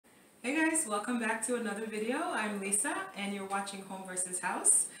Hey guys, welcome back to another video. I'm Lisa and you're watching Home vs.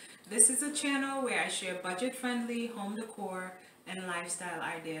 House. This is a channel where I share budget-friendly home decor and lifestyle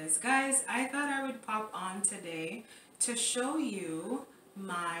ideas. Guys, I thought I would pop on today to show you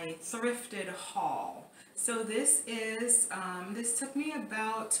my thrifted haul. So this took me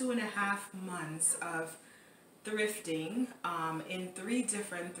about 2.5 months of thrifting in 3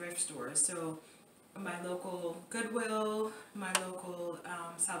 different thrift stores. So my local Goodwill, my local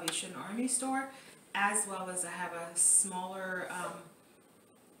Salvation Army store, as well as I have a smaller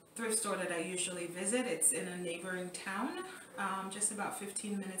thrift store that I usually visit. It's in a neighboring town, just about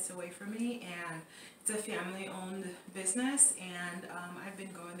 15 minutes away from me, and it's a family-owned business, and I've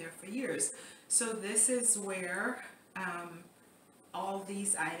been going there for years. So this is where all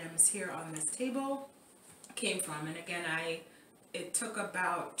these items here on this table came from. And again, it took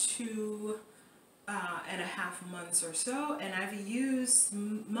about 2.5 months or so, and I've used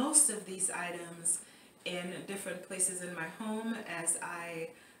most of these items in different places in my home as I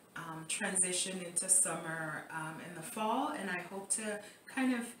transition into summer and the fall, and I hope to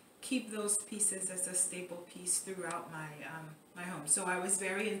kind of keep those pieces as a staple piece throughout my home. So I was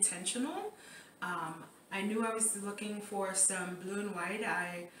very intentional. I knew I was looking for some blue and white.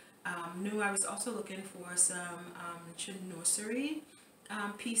 I knew I was also looking for some Chinoiserie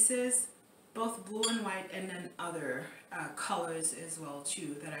pieces, both blue and white, and then other colors as well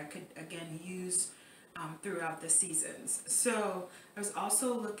too that I could again use throughout the seasons. So I was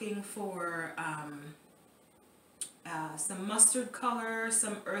also looking for some mustard color,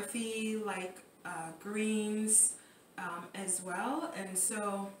 some earthy like greens as well, and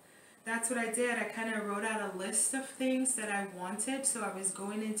so that's what I did. I kind of wrote out a list of things that I wanted, so I was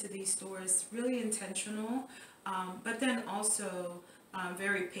going into these stores really intentional, but then also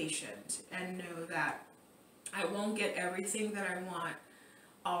very patient, and know that I won't get everything that I want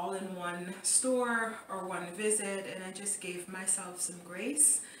all in one store or one visit, and I just gave myself some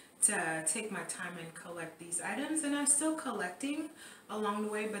grace to take my time and collect these items. And I'm still collecting along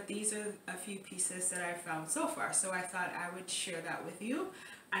the way, but these are a few pieces that I found so far, so I thought I would share that with you.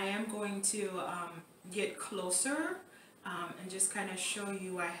 I am going to get closer and just kind of show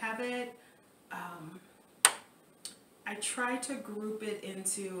you. I have it, I try to group it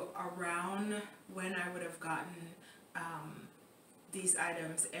into around when I would have gotten these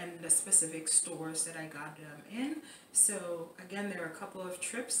items and the specific stores that I got them in. So again, there are a couple of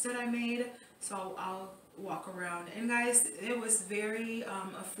trips that I made, so I'll walk around. And guys, it was very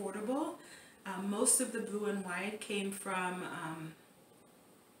affordable. Most of the blue and white came from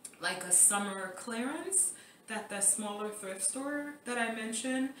like a summer clearance that the smaller thrift store that I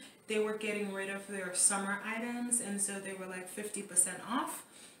mentioned, they were getting rid of their summer items, and so they were like 50% off.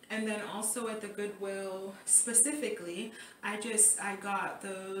 And then also at the Goodwill specifically, I got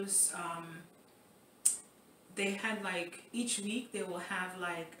those, they had like each week they will have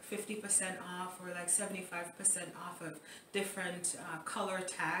like 50% off or like 75% off of different color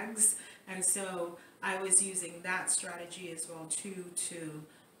tags, and so I was using that strategy as well too to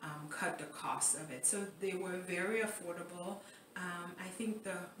cut the cost of it. So they were very affordable. I think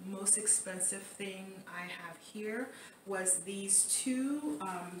the most expensive thing I have here was these two.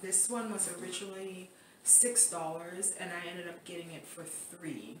 This one was originally $6 and I ended up getting it for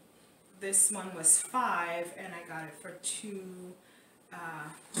 $3. This one was $5 and I got it for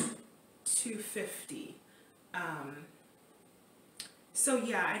 $2.50. So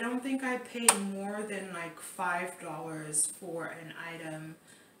yeah, I don't think I paid more than like $5 for an item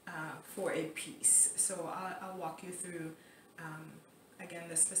for a piece. So I'll walk you through again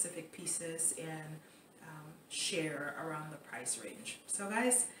the specific pieces and share around the price range. So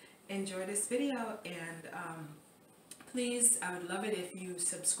guys, enjoy this video, and please, I would love it if you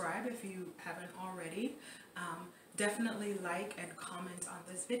subscribe if you haven't already. Definitely like and comment on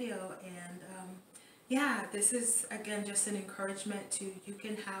this video, and yeah, this is again just an encouragement to, you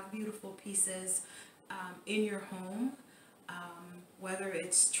can have beautiful pieces in your home, whether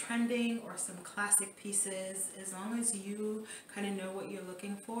it's trending or some classic pieces, as long as you kind of know what you're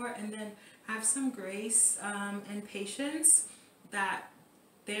looking for, and then have some grace and patience that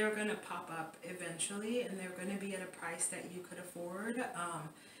they're going to pop up eventually, and they're going to be at a price that you could afford.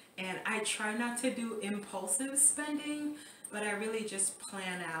 And I try not to do impulsive spending, but I really just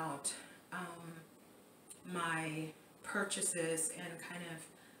plan out my purchases and kind of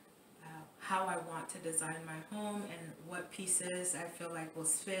how I want to design my home and what pieces I feel like will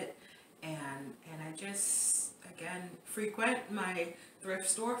fit, and I just again frequent my thrift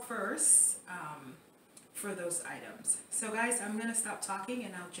store first for those items. So guys, I'm gonna stop talking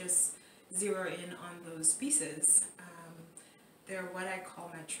and I'll just zero in on those pieces. They're what I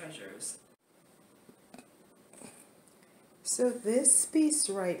call my treasures. So this piece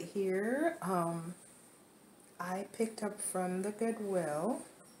right here, I picked up from the Goodwill.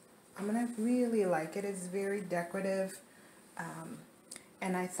 I really like it. It's very decorative,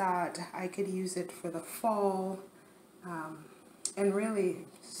 and I thought I could use it for the fall, and really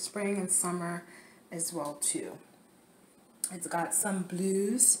spring and summer as well too. It's got some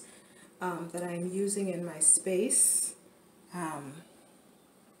blues that I'm using in my space, and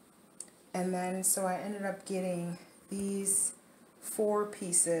then so I ended up getting these 4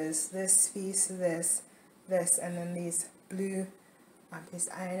 pieces, this piece, this, and then these blue pieces.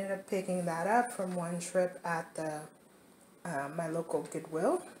 I ended up picking that up from one trip at the my local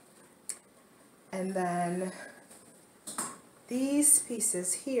Goodwill. And then these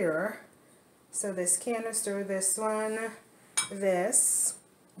pieces here, so this canister, this one, this,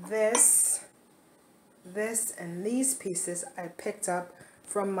 and these pieces I picked up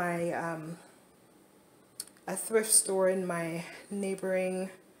from my a thrift store in my neighboring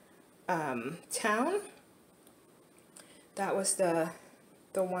town. That was the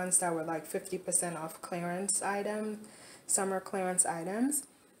ones that were like 50% off clearance items, summer clearance items.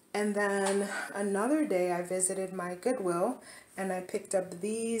 And then another day I visited my Goodwill and I picked up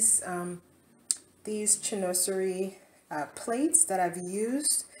these Chinoiserie plates that I've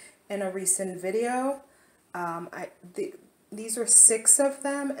used in a recent video. These were 6 of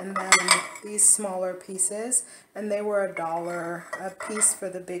them, and then these smaller pieces, and they were $1 a piece for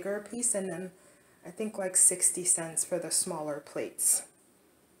the bigger piece, and then I think like 60 cents for the smaller plates.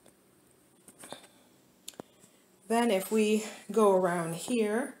 Then if we go around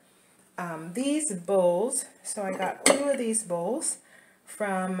here, these bowls, so I got 2 of these bowls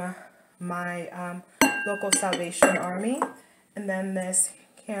from my local Salvation Army, and then this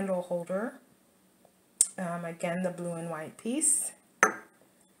candle holder, again the blue and white piece.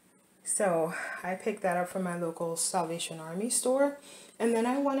 So I picked that up from my local Salvation Army store, and then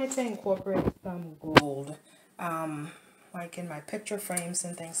I wanted to incorporate some gold, like in my picture frames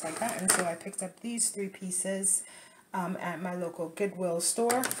and things like that, and so I picked up these 3 pieces at my local Goodwill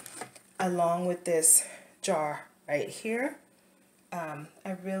store, along with this jar right here. I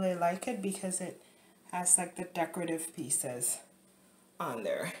really like it because it has like the decorative pieces on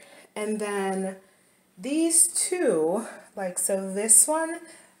there. And then these 2, like, so this one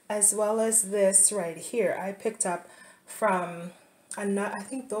as well as this right here, I picked up from I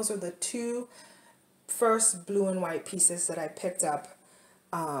think those are the 2 first blue and white pieces that I picked up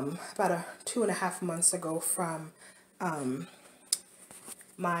about 2.5 months ago from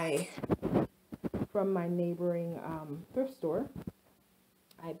my neighboring thrift store.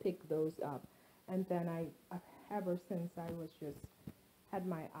 I picked those up, and then I ever since I was just had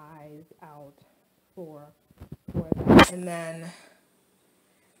my eyes out for that. And then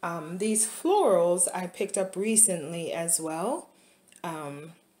these florals I picked up recently as well.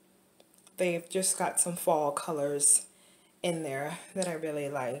 They've just got some fall colors in there that I really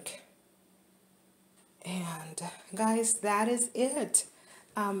like. And guys, that is it.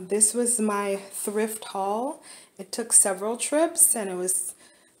 This was my thrift haul. It took several trips, and it was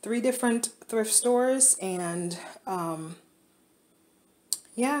 3 different thrift stores, and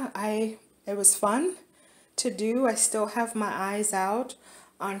yeah, it was fun to do. I still have my eyes out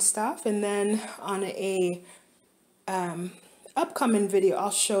on stuff, and then on a upcoming video I'll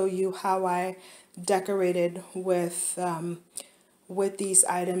show you how I decorated with these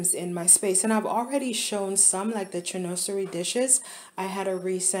items in my space. And I've already shown some, like the Chinoiserie dishes. I had a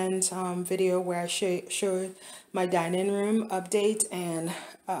recent video where I showed my dining room update and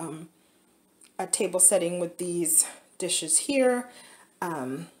a table setting with these dishes here.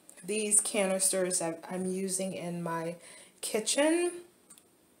 These canisters I'm using in my kitchen,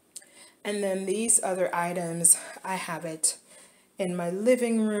 and then these other items I have it in my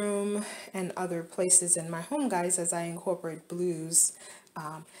living room and other places in my home, guys, as I incorporate blues.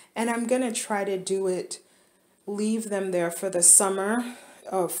 And I'm gonna try to leave them there for the summer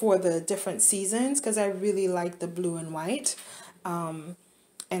or for the different seasons, because I really like the blue and white and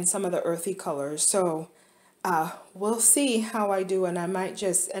some of the earthy colors. So we'll see how I do, and I might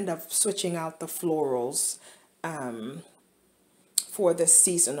just end up switching out the florals for the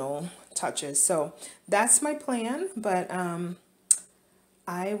seasonal touches. So that's my plan, but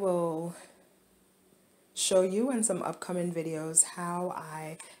I will show you in some upcoming videos how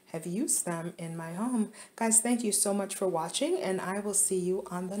I have used them in my home. Guys, thank you so much for watching, and I will see you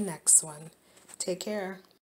on the next one. Take care.